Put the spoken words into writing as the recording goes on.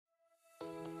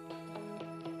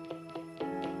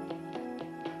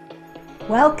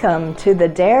Welcome to the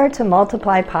Dare to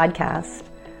Multiply podcast.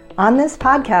 On this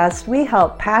podcast, we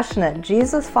help passionate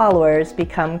Jesus followers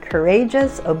become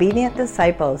courageous, obedient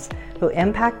disciples who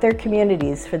impact their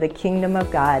communities for the kingdom of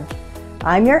God.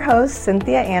 I'm your host,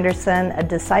 Cynthia Anderson, a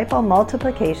disciple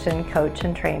multiplication coach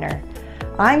and trainer.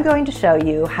 I'm going to show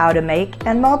you how to make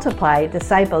and multiply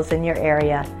disciples in your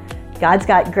area. God's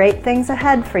got great things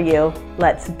ahead for you.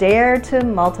 Let's dare to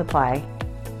multiply.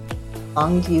 How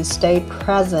long do you stay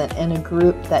present in a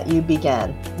group that you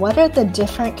begin? What are the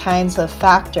different kinds of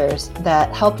factors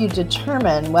that help you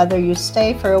determine whether you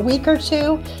stay for a week or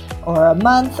two, or a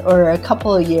month, or a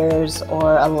couple of years,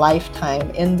 or a lifetime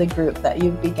in the group that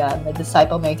you've begun, the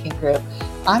disciple-making group?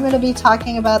 I'm going to be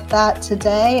talking about that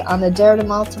today on the Dare to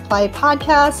Multiply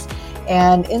podcast.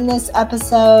 And in this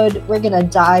episode, we're going to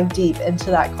dive deep into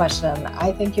that question.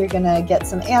 I think you're going to get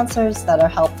some answers that are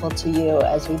helpful to you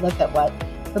as we look at what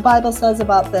the Bible says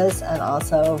about this, and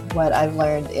also what I've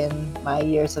learned in my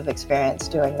years of experience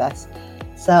doing this.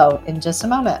 So in just a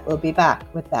moment, we'll be back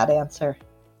with that answer.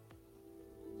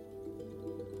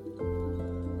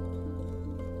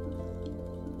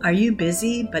 Are you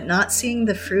busy but not seeing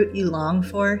the fruit you long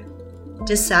for?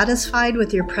 Dissatisfied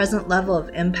with your present level of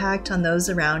impact on those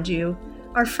around you?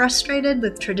 Or frustrated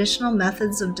with traditional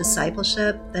methods of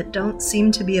discipleship that don't seem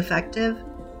to be effective?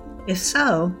 If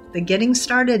so, the Getting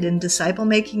Started in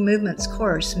Disciple-Making Movements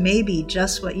course may be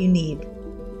just what you need.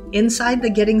 Inside the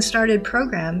Getting Started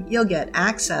program, you'll get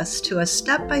access to a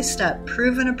step-by-step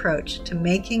proven approach to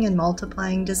making and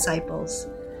multiplying disciples.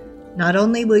 Not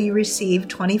only will you receive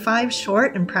 25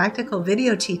 short and practical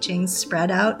video teachings spread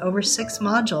out over 6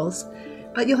 modules,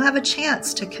 but you'll have a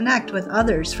chance to connect with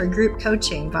others for group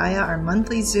coaching via our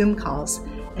monthly Zoom calls,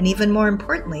 and even more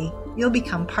importantly, you'll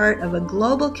become part of a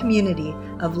global community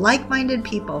of like-minded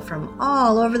people from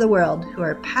all over the world who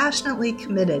are passionately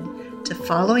committed to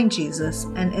following Jesus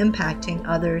and impacting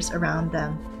others around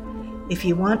them. If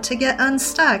you want to get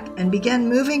unstuck and begin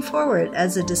moving forward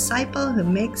as a disciple who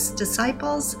makes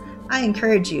disciples, I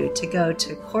encourage you to go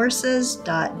to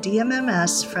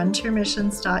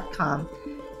courses.dmmsfrontiermissions.com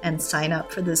and sign up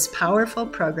for this powerful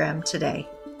program today.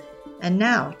 And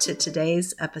now to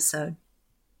today's episode.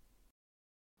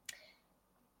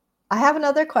 I have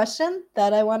another question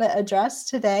that I want to address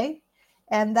today,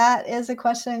 and that is a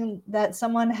question that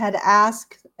someone had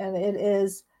asked, and it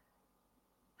is,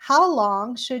 how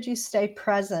long should you stay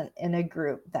present in a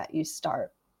group that you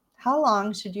start? How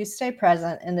long should you stay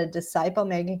present in a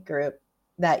disciple-making group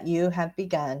that you have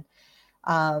begun?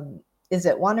 Is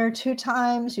it 1 or 2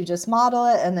 times? You just model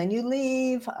it and then you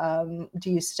leave? Do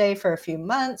you stay for a few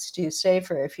months? Do you stay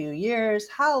for a few years?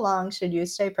 How long should you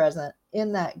stay present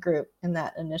in that group, in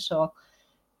that initial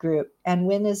group? And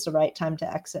when is the right time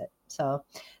to exit? So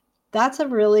that's a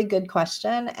really good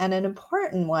question and an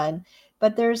important one,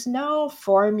 but there's no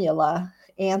formula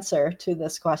answer to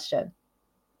this question.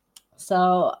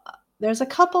 So there's a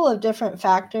couple of different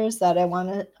factors that I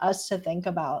want us to think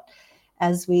about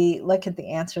as we look at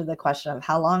the answer to the question of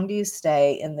how long do you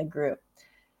stay in the group.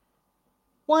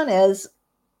 One is,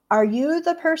 are you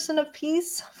the person of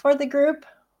peace for the group,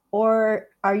 or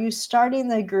are you starting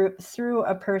the group through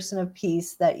a person of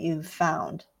peace that you've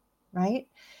found, right?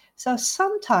 So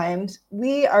sometimes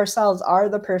we ourselves are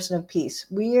the person of peace.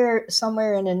 We're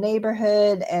somewhere in a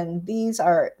neighborhood, and these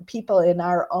are people in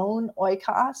our own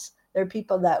oikos. They're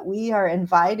people that we are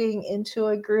inviting into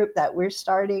a group that we're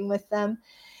starting with them.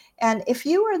 And if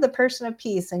you are the person of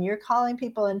peace and you're calling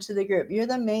people into the group, you're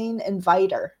the main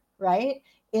inviter, right,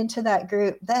 into that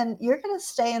group, then you're going to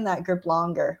stay in that group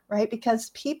longer, right?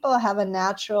 Because people have a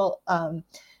natural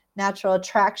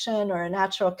attraction or a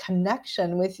natural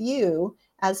connection with you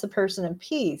as the person of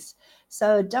peace.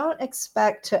 So don't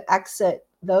expect to exit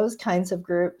those kinds of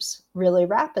groups really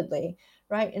rapidly,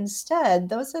 right? Instead,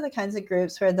 those are the kinds of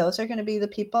groups where those are going to be the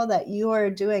people that you are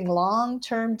doing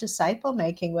long-term disciple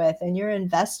making with, and you're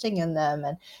investing in them.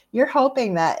 And you're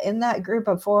hoping that in that group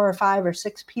of 4 or 5 or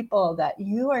 6 people that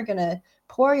you are going to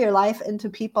pour your life into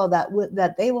people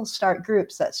that they will start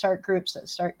groups. And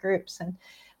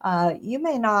you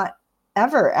may not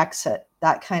ever exit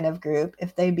that kind of group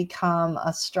if they become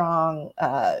a strong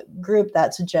group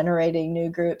that's generating new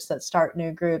groups, that start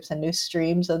new groups and new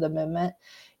streams of the movement.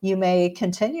 You may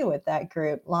continue with that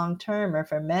group long-term or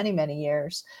for many, many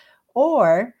years.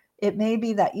 Or it may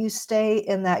be that you stay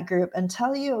in that group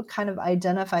until you kind of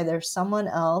identify there's someone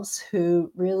else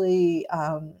who really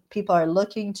people are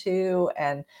looking to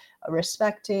and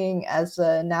respecting as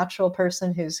a natural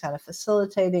person who's kind of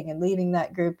facilitating and leading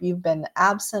that group. You've been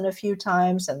absent a few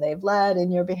times and they've led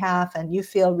in your behalf, and you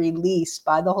feel released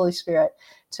by the Holy Spirit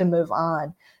to move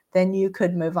on. Then you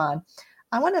could move on.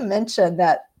 I want to mention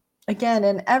that, again,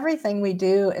 in everything we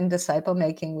do in disciple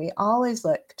making, we always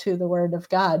look to the Word of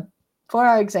God for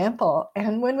our example.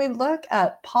 And when we look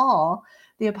at Paul,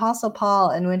 the Apostle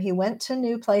Paul, and when he went to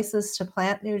new places to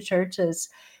plant new churches,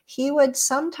 he would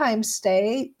sometimes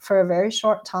stay for a very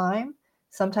short time.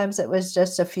 Sometimes it was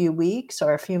just a few weeks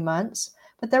or a few months.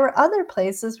 But there were other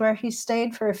places where he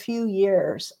stayed for a few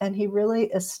years and he really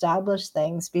established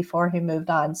things before he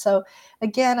moved on. So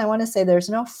again, I want to say there's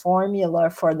no formula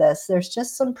for this. There's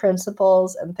just some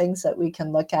principles and things that we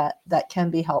can look at that can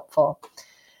be helpful.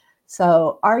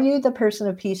 So are you the person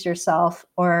of peace yourself,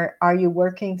 or are you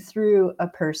working through a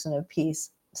person of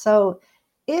peace? So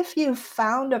if you've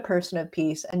found a person of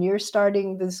peace and you're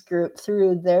starting this group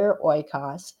through their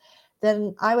oikos,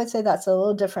 then I would say that's a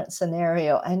little different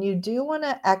scenario. And you do want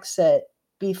to exit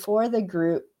before the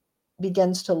group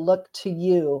begins to look to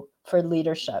you for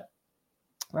leadership,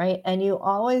 right? And you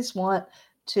always want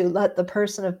to let the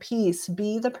person of peace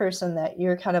be the person that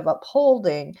you're kind of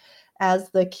upholding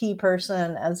as the key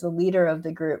person, as the leader of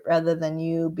the group, rather than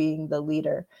you being the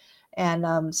leader.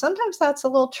 And sometimes that's a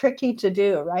little tricky to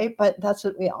do, right? But that's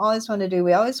what we always want to do.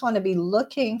 We always want to be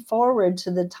looking forward to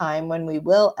the time when we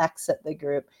will exit the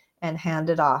group and hand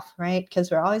it off, right?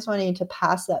 Because we're always wanting to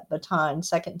pass that baton.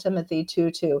 2 Timothy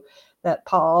 2:2, that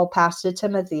Paul passed to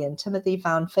Timothy, and Timothy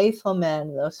found faithful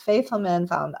men. Those faithful men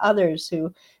found others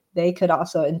who they could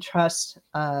also entrust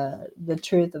the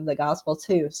truth of the gospel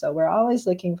to. So we're always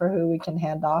looking for who we can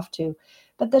hand off to.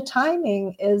 But the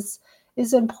timing is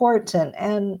important,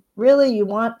 and really you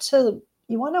want to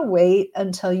wait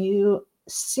until you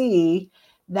see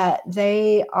that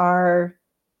they are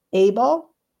able,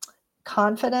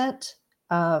 confident,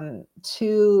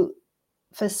 to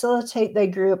facilitate the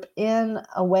group in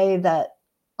a way that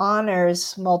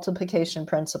honors multiplication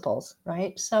principles,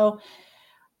 right? So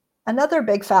another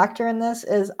big factor in this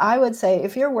is, I would say,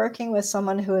 if you're working with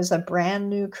someone who is a brand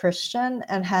new Christian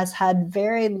and has had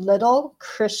very little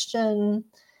Christian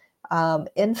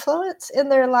influence in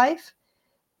their life,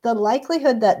 the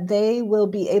likelihood that they will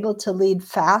be able to lead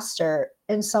faster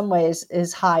in some ways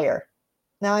is higher.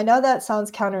 Now, I know that sounds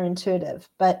counterintuitive,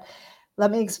 but let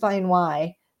me explain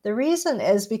why. The reason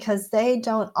is because they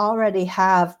don't already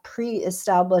have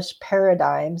pre-established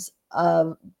paradigms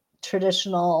of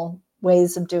traditional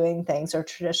ways of doing things or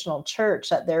traditional church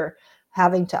that they're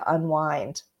having to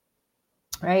unwind,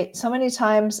 right? So many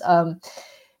times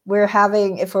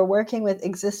if we're working with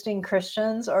existing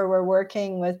Christians, or we're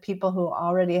working with people who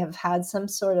already have had some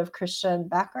sort of Christian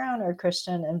background or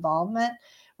Christian involvement,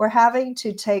 we're having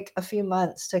to take a few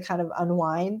months to kind of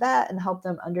unwind that and help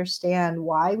them understand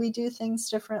why we do things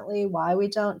differently, why we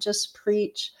don't just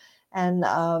preach and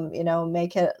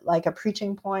make it like a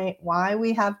preaching point, why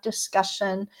we have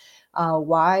discussion,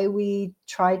 why we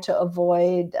try to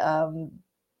avoid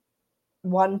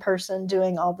one person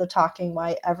doing all the talking,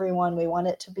 why we want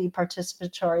it to be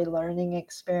participatory learning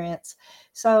experience.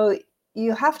 So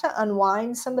you have to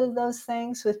unwind some of those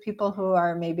things with people who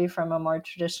are maybe from a more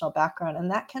traditional background,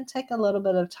 and that can take a little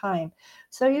bit of time.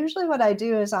 So usually what I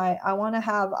do is I want to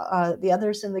have the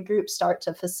others in the group start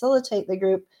to facilitate the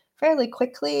group fairly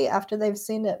quickly after they've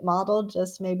seen it modeled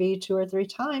just maybe 2 or 3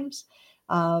 times.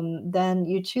 Then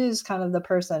you choose kind of the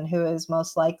person who is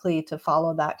most likely to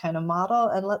follow that kind of model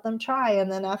and let them try.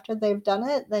 And then after they've done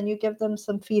it, then you give them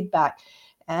some feedback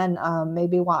and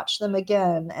maybe watch them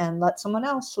again and let someone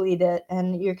else lead it.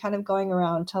 And you're kind of going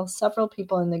around till several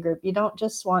people in the group. You don't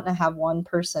just want to have one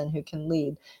person who can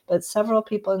lead, but several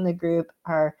people in the group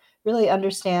are really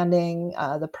understanding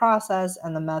the process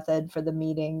and the method for the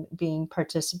meeting being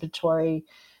participatory,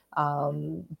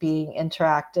 being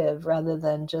interactive, rather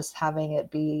than just having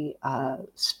it be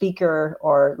speaker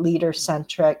or leader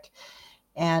centric.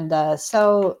 And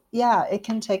it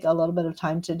can take a little bit of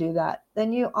time to do that.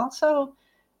 Then you also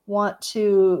want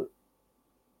to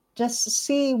just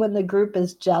see when the group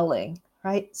is gelling,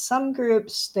 right? Some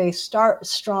groups, they start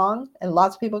strong and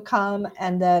lots of people come,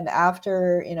 and then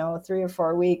after 3 or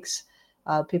 4 weeks,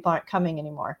 people aren't coming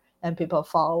anymore and people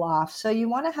fall off. So you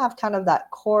want to have kind of that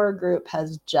core group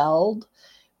has gelled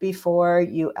before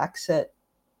you exit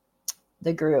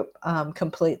the group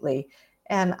completely.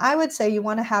 And I would say you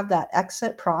want to have that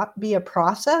exit be a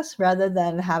process, rather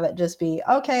than have it just be,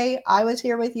 okay, I was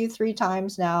here with you 3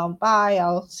 times now. Bye.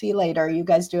 I'll see you later. You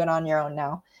guys do it on your own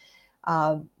now.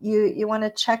 You want to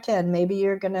check in. Maybe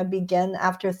you're going to begin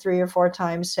after 3 or 4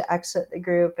 times to exit the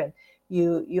group, and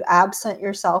you absent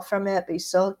yourself from it, but you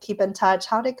still keep in touch.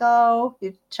 How'd it go?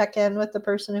 You check in with the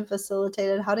person who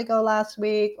facilitated. How'd it go last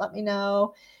week? Let me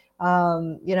know.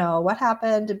 What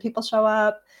happened? Did people show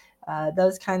up?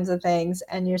 those kinds of things.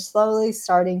 And you're slowly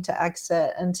starting to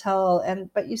exit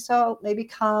but you still maybe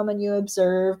come and you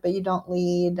observe, but you don't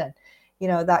lead. And,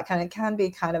 that can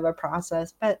be kind of a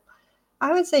process. But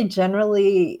I would say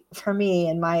generally for me,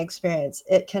 in my experience,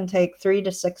 it can take 3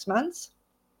 to 6 months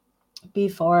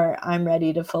before I'm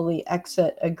ready to fully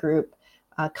exit a group,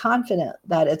 confident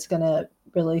that it's going to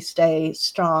really stay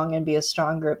strong and be a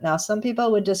strong group. Now, some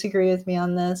people would disagree with me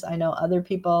on this. I know other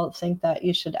people think that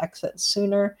you should exit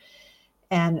sooner.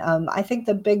 And I think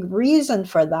the big reason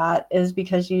for that is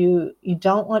because you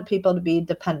don't want people to be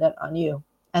dependent on you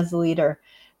as a leader.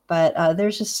 But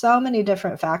there's just so many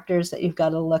different factors that you've got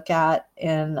to look at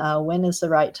in when is the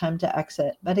right time to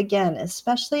exit. But again,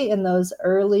 especially in those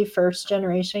early first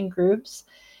generation groups,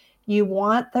 you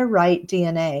want the right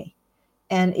DNA.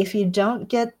 And if you don't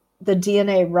get the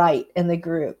DNA right in the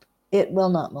group, it will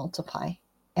not multiply.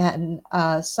 And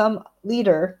some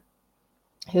leader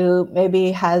who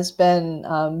maybe has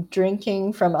been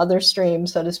drinking from other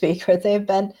streams, so to speak, or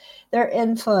they're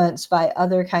influenced by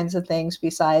other kinds of things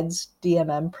besides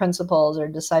DMM principles or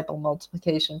disciple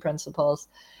multiplication principles.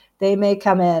 They may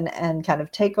come in and kind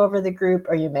of take over the group,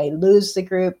 or you may lose the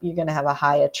group. You're going to have a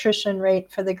high attrition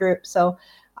rate for the group. So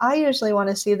I usually want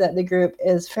to see that the group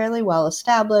is fairly well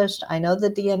established. I know the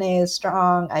DNA is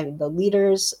strong. The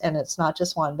leaders, and it's not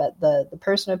just one, but the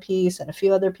person of peace and a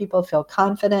few other people feel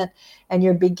confident, and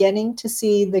you're beginning to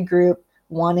see the group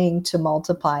wanting to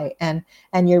multiply, and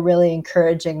you're really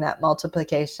encouraging that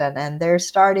multiplication. And they're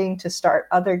starting to start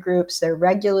other groups. They're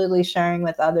regularly sharing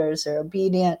with others. They're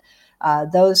obedient.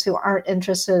 Those who aren't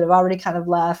interested have already kind of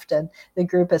left, and the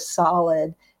group is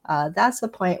solid. That's the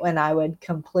point when I would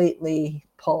completely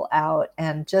pull out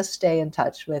and just stay in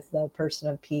touch with the person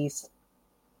of peace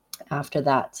after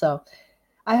that. So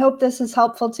I hope this is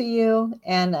helpful to you.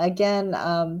 And again,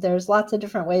 there's lots of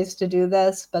different ways to do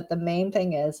this, but the main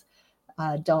thing is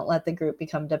don't let the group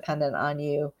become dependent on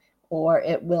you, or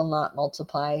it will not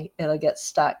multiply. It'll get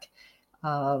stuck.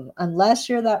 Unless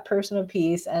you're that person of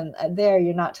peace, and there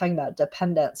you're not talking about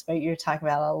dependence, but you're talking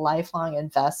about a lifelong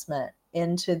investment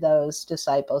into those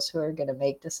disciples who are going to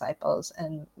make disciples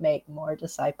and make more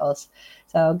disciples.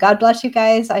 So God bless you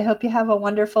guys. I hope you have a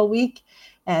wonderful week,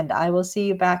 and I will see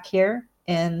you back here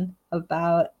in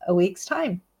about a week's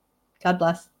time. God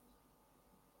bless.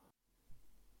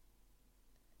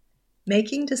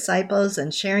 Making disciples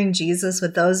and sharing Jesus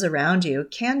with those around you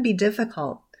can be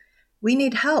difficult. We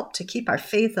need help to keep our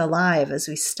faith alive as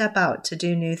we step out to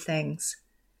do new things.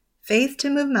 Faith to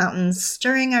Move Mountains,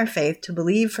 Stirring Our Faith to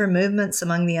Believe for Movements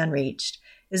Among the Unreached,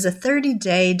 is a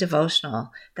 30-day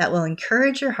devotional that will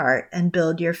encourage your heart and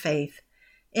build your faith.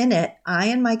 In it, I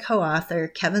and my co-author,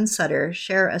 Kevin Sutter,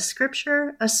 share a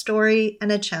scripture, a story,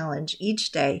 and a challenge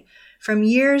each day from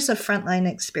years of frontline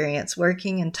experience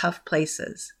working in tough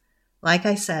places. Like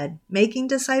I said, making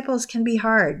disciples can be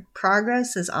hard,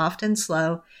 progress is often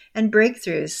slow, and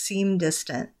breakthroughs seem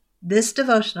distant. This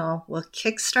devotional will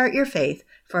kickstart your faith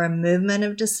for a movement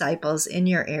of disciples in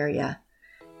your area.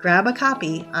 Grab a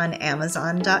copy on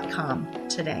Amazon.com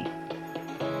today.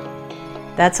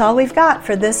 That's all we've got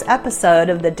for this episode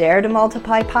of the Dare to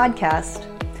Multiply podcast.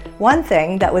 One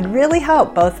thing that would really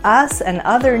help both us and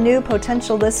other new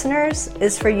potential listeners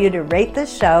is for you to rate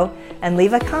this show and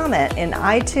leave a comment in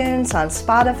iTunes, on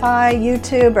Spotify,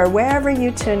 YouTube, or wherever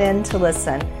you tune in to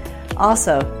listen.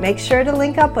 Also, make sure to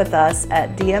link up with us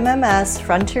at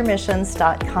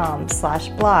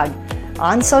dmmsfrontiermissions.com/blog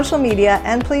on social media,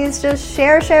 and please just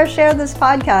share this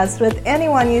podcast with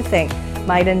anyone you think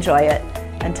might enjoy it.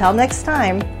 Until next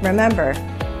time, remember,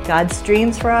 God's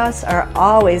dreams for us are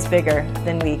always bigger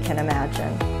than we can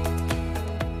imagine.